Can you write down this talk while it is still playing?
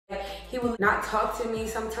he would not talk to me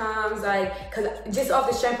sometimes, like, cause just off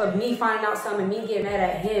the strength of me finding out something, me getting mad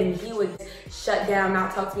at him, he would shut down,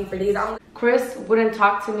 not talk to me for days. Chris wouldn't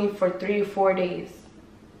talk to me for 3 or 4 days,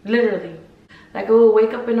 literally. Like, I would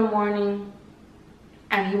wake up in the morning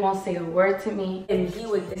and he won't say a word to me. And he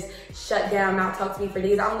would just shut down, not talk to me for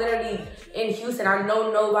days. I'm literally in Houston, I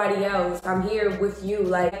know nobody else. I'm here with you.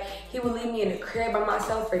 Like, he would leave me in the crib by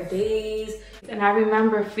myself for days. And I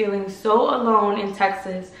remember feeling so alone in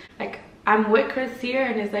Texas. Like, I'm with Chris here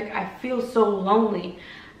and it's like, I feel so lonely.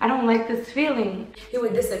 I don't like this feeling. He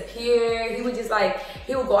would disappear. He would just like,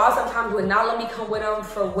 he would go out sometimes, would not let me come with him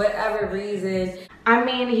for whatever reason. I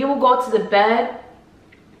mean, he would go to the bed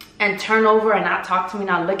and turn over and not talk to me,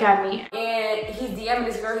 not look at me. And he's DMing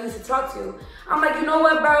this girl he used to talk to. I'm like, you know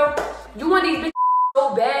what, bro? You want these bitches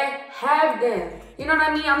so bad? Have them. You know what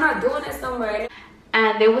I mean? I'm not doing this somewhere.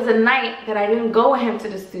 And there was a night that I didn't go with him to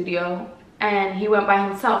the studio and he went by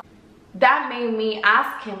himself. That made me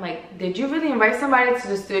ask him, like, did you really invite somebody to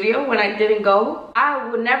the studio when I didn't go? I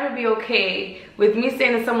would never be okay with me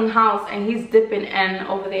staying in someone's house and he's dipping and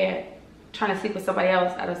over there trying to sleep with somebody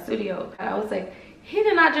else at a studio. And I was like, he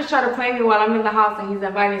did not just try to play me while I'm in the house and he's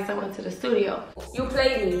inviting someone to the studio. You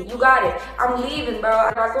played me. You got it. I'm leaving, bro.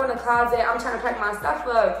 I go in the closet. I'm trying to pack my stuff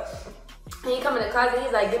up. And he come in the closet.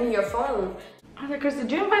 He's like, give me your phone. I was like, Chris,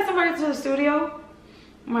 did you invite somebody to the studio?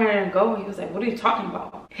 I'm ready to go. He was like, what are you talking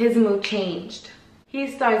about? His mood changed. He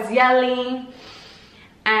starts yelling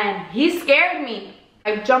and he scared me.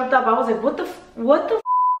 I jumped up. I was like, what the f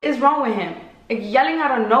is wrong with him? Like, yelling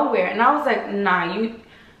out of nowhere. And I was like, nah,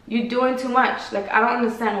 you doing too much. Like, I don't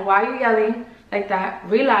understand why you're yelling like that.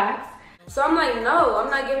 Relax. So I'm like, no, I'm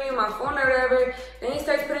not giving you my phone or whatever. Then he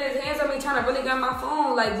starts putting his hands on me, trying to really get my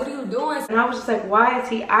phone. Like, what are you doing? And I was just like, why is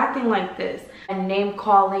he acting like this? And name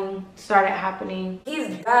calling started happening.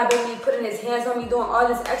 He's grabbing me, putting his hands on me, doing all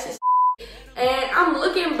this extra shit. And I'm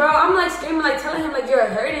looking, bro. I'm like screaming, like telling him, like, you're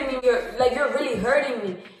hurting me. You're really hurting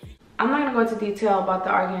me. I'm not gonna go into detail about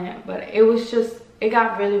the argument, but it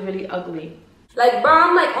got really, really ugly. Like, bro,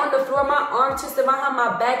 I'm like on the floor, my arm twisted behind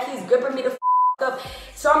my back. He's gripping me the up.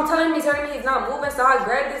 So I'm telling me he's not moving. So I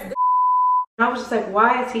grabbed this. And I was just like,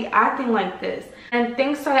 why is he acting like this? And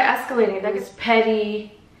things started escalating. Like, it's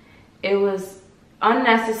petty. It was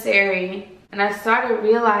unnecessary. And I started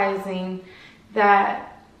realizing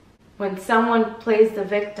that when someone plays the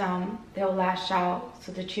victim, they'll lash out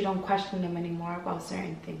so that you don't question them anymore about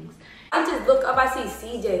certain things. I just look up, I see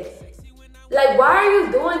CJ. Like, why are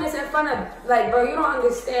you doing this in front of, like, bro, you don't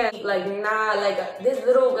understand. Like, nah, like, this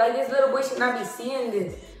little boy should not be seeing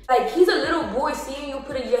this. Like, he's a little boy seeing you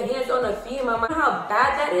putting your hands on a female. You know how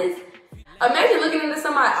bad that is? Imagine looking into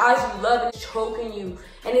somebody's eyes you love and choking you.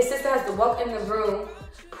 And his sister has to walk in the room,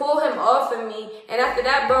 pull him off of me. And after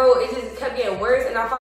that, bro, it just kept getting worse. And I